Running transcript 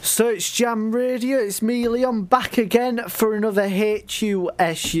So it's Jam Radio, it's me Leon back again for another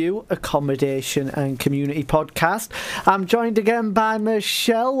HUSU Accommodation and Community podcast. I'm joined again by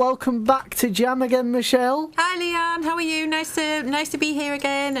Michelle. Welcome back to Jam again, Michelle. Hi Leon, how are you? Nice to be here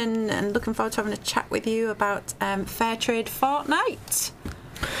again and looking forward to having a chat with you about Fairtrade Fortnight.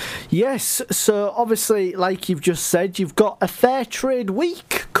 Yes, so obviously, like you've just said, you've got a Fairtrade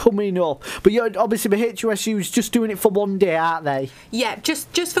Week coming up. But you're, obviously the HUSU's just doing it for one day, aren't they? Yeah,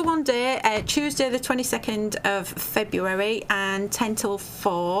 just for one day, Tuesday the 22nd of February and 10 till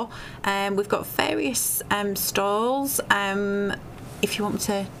 4. We've got various stalls. If you want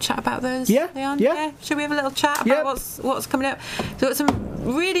to chat about those, Leon? Yeah. Shall we have a little chat about what's coming up? So we've got some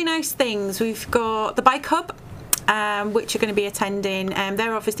really nice things. We've got the Bike Hub, which are going to be attending.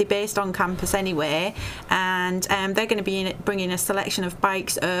 They're obviously based on campus anyway, and they're going to be bringing a selection of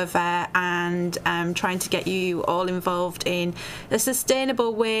bikes over and trying to get you all involved in a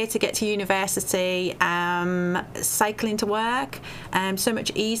sustainable way to get to university, cycling to work, so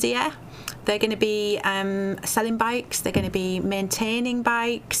much easier. They're going to be selling bikes, they're going to be maintaining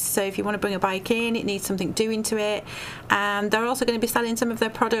bikes, so if you want to bring a bike in, it needs something doing to it. They're also going to be selling some of their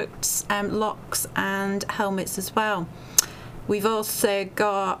products, locks and helmets as well. We've also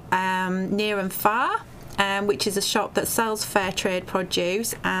got Near and Far, which is a shop that sells fair trade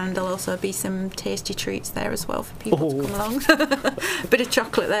produce, and there'll also be some tasty treats there as well for people to come along. Bit of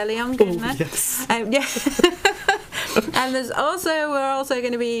chocolate there, Leon, isn't there? Yes. And we're also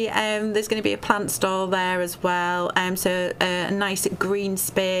going to be there's going to be a plant stall there as well. So a nice green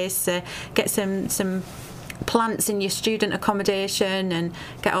space, get some plants in your student accommodation and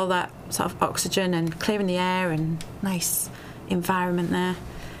get all that sort of oxygen and clearing the air and nice environment there.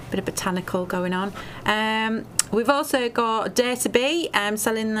 Bit of botanical going on. We've also got Dare to Bee,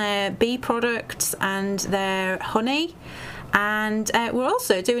 selling their bee products and their honey, and we're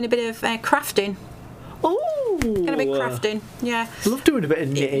also doing a bit of crafting. Oh, kind of bit crafting, yeah. I love doing a bit of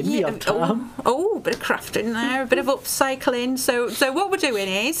knitting the odd time. Oh, a bit of crafting there, a bit of upcycling. So what we're doing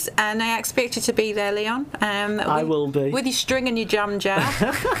is, and I expect you to be there, Leon. I will be. With your string and your jam jar.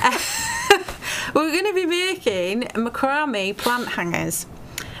 We're going to be making macrame plant hangers.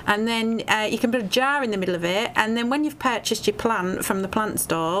 And then you can put a jar in the middle of it, and then when you've purchased your plant from the plant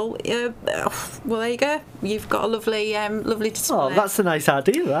stall, well, there you go. You've got a lovely display. Oh, that's a nice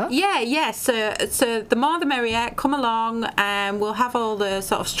idea, that. Yeah. So the more the merrier. Come along, and we'll have all the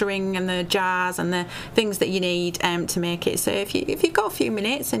sort of string and the jars and the things that you need to make it. So if you've got a few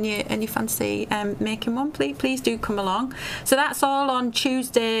minutes and you fancy making one, please do come along. So that's all on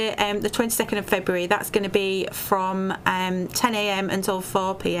Tuesday, the 22nd of February. That's going to be from 10 a.m. until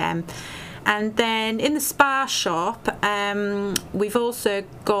 4 p.m. And then in the spa shop, we've also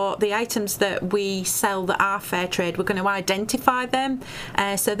got the items that we sell that are fair trade. We're going to identify them,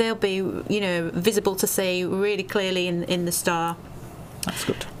 so they'll be visible to see really clearly in the store. That's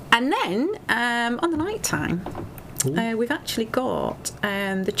good. And then on the night time, we've actually got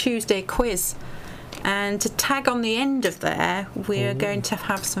the Tuesday quiz. And to tag on the end of there, we're going to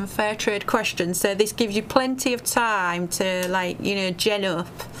have some fair trade questions. So this gives you plenty of time to gen up,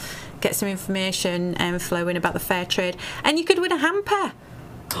 get some information flowing about the fair trade, and you could win a hamper.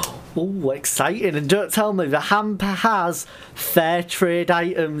 Oh, exciting. And don't tell me the hamper has fair trade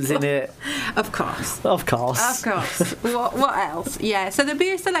items in it. Of course. What else? Yeah, so there'll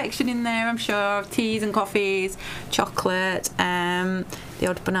be a selection in there, I'm sure, of teas and coffees, chocolate, the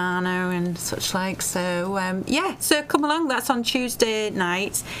odd banana and such like. So, so come along. That's on Tuesday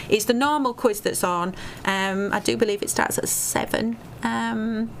night. It's the normal quiz that's on. I do believe it starts at 7.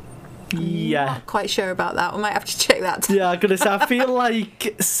 Yeah. Not quite sure about that. We might have to check that. Yeah, I'm gonna say I feel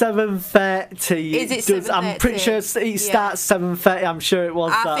like 7:30. Is it 7:30? I'm pretty sure it starts 7:30. I'm sure it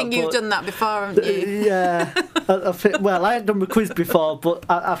was. I think you've done that before, haven't you? Yeah. I hadn't done the quiz before, but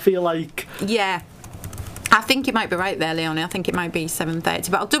I feel like. Yeah. I think you might be right there, Leonie. I think it might be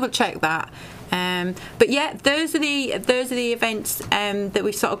 7:30, but I'll double check that. But yeah, those are the events that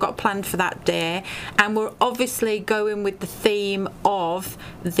we've sort of got planned for that day, and we're obviously going with the theme of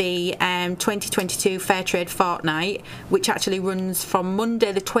the 2022 Fairtrade Fortnight, which actually runs from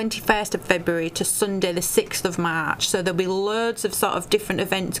Monday the 21st of February to Sunday the 6th of March. So there'll be loads of sort of different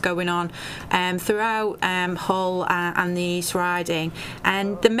events going on throughout Hull and the East Riding,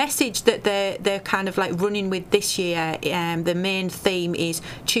 and the message that they're kind of like running with this year, the main theme is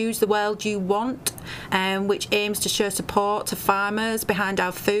Choose the World You Want, which aims to show support to farmers behind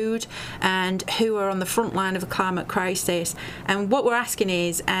our food and who are on the front line of the climate crisis. And what we're asking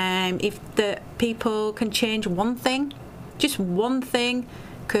is if the people can change one thing, just one thing,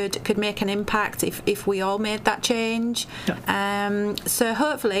 could make an impact if we all made that change. Yeah. So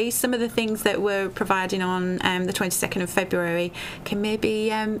hopefully some of the things that we're providing on the 22nd of February can maybe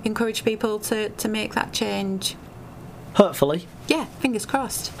encourage people to make that change. Hopefully. Yeah, fingers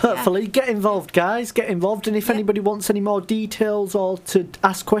crossed. Hopefully. Get involved, guys. Get involved. And if anybody wants any more details or to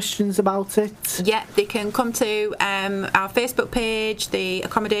ask questions about it... Yeah, they can come to our Facebook page, the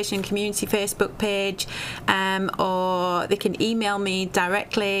Accommodation Community Facebook page, or they can email me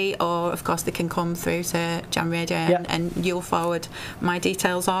directly, or, of course, they can come through to Jam Radio and you'll forward my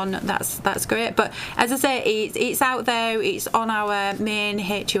details on. That's great. But, as I say, it's out there. It's on our main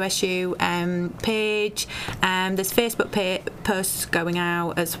HUSU page. There's Facebook posts going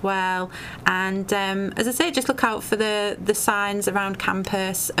out as well, and as I say, just look out for the signs around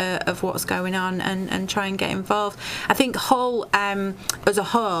campus of what's going on, and try and get involved. I think Hull as a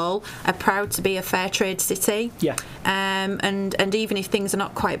whole are proud to be a fair trade city, and even if things are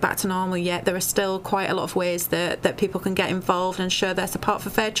not quite back to normal yet, there are still quite a lot of ways that people can get involved and show their support for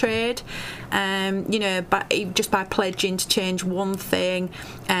fair trade, just by pledging to change one thing,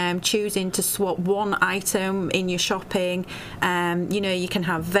 choosing to swap one item in your shopping. You can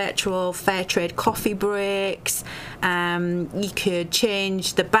have virtual fair trade coffee breaks. You could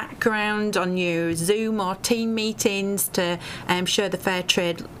change the background on your Zoom or team meetings to show the fair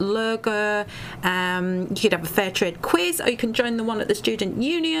trade logo. You could have a fair trade quiz, or you can join the one at the Student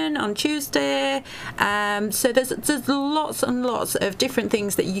Union on Tuesday. So there's lots and lots of different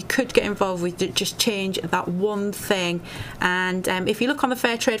things that you could get involved with to just change that one thing. And if you look on the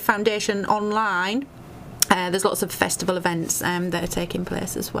Fair Trade Foundation online, there's lots of festival events that are taking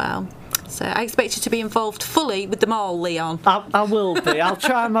place as well. So I expect you to be involved fully with them all, Leon. I will be. I'll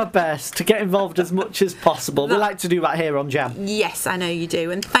try my best to get involved as much as possible. We like to do that here on Jam. Yes, I know you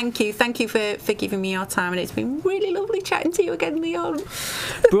do. And thank you for giving me your time. And it's been really lovely chatting to you again, Leon.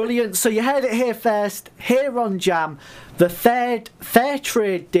 Brilliant. So you heard it here first, here on Jam. The third Fair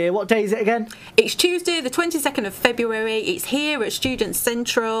Trade Day. What day is it again? It's Tuesday, the 22nd of February. It's here at Student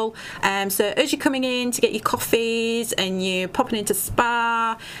Central. So as you're coming in to get your coffees and you're popping into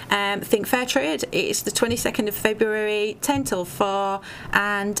Spa, think Fair Trade. It's the 22nd of February, 10 till 4.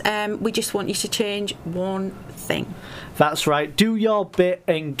 And we just want you to change one thing. That's right. Do your bit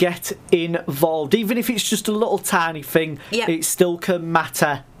and get involved. Even if it's just a little tiny thing, it still can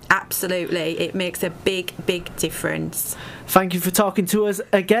matter. Absolutely. It makes a big, big difference. Thank you for talking to us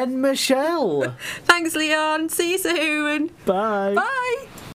again, Michelle. Thanks, Leon. See you soon. Bye. Bye.